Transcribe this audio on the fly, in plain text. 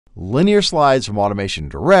Linear slides from Automation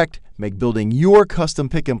Direct make building your custom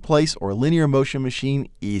pick-and-place or linear motion machine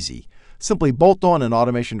easy. Simply bolt on an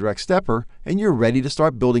Automation Direct stepper and you're ready to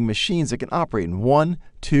start building machines that can operate in 1,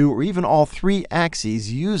 2, or even all 3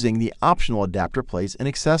 axes using the optional adapter plates and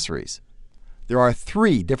accessories. There are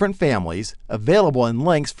 3 different families available in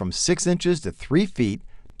lengths from 6 inches to 3 feet,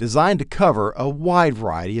 designed to cover a wide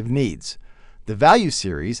variety of needs. The Value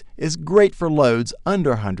series is great for loads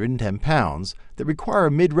under 110 pounds that require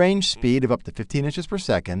a mid-range speed of up to 15 inches per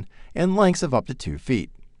second and lengths of up to 2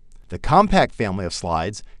 feet. The Compact family of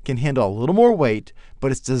slides can handle a little more weight,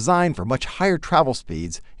 but it's designed for much higher travel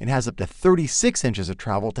speeds and has up to 36 inches of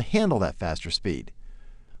travel to handle that faster speed.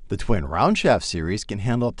 The Twin Round Shaft series can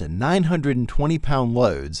handle up to 920-pound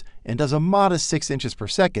loads and does a modest 6 inches per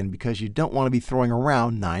second because you don't want to be throwing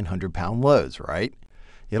around 900-pound loads, right?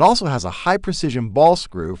 It also has a high-precision ball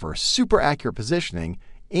screw for super accurate positioning,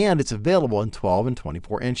 and it's available in 12 and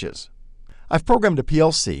 24 inches. I've programmed a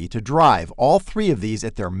PLC to drive all 3 of these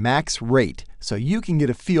at their max rate so you can get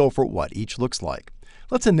a feel for what each looks like.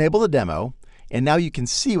 Let's enable the demo, and now you can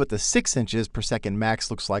see what the 6 inches per second max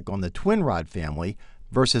looks like on the Twin Rod family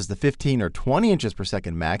versus the 15 or 20 inches per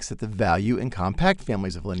second max that the Value and Compact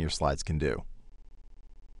families of linear slides can do.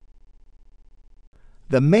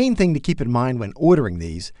 The main thing to keep in mind when ordering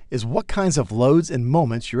these is what kinds of loads and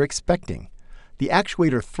moments you're expecting. The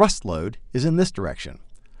actuator thrust load is in this direction.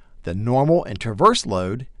 The normal and traverse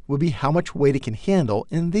load would be how much weight it can handle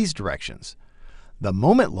in these directions. The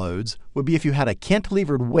moment loads would be if you had a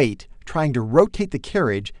cantilevered weight trying to rotate the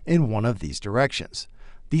carriage in one of these directions.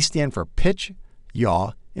 These stand for pitch,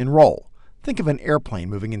 yaw, and roll. Think of an airplane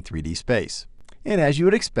moving in 3D space. And as you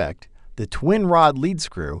would expect, the twin rod lead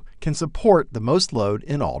screw can support the most load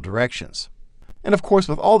in all directions. And of course,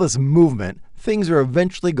 with all this movement, things are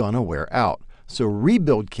eventually going to wear out. So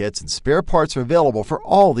rebuild kits and spare parts are available for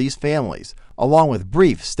all these families, along with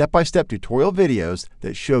brief step-by-step tutorial videos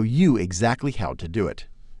that show you exactly how to do it.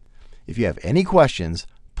 If you have any questions,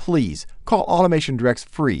 please call Automation Direct's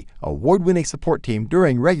free, award-winning support team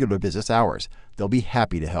during regular business hours. They'll be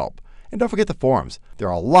happy to help. And don't forget the forums. There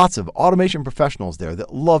are lots of automation professionals there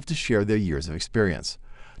that love to share their years of experience.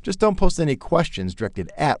 Just don't post any questions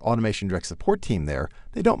directed at Automation Direct support team there.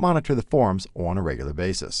 They don't monitor the forums on a regular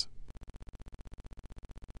basis.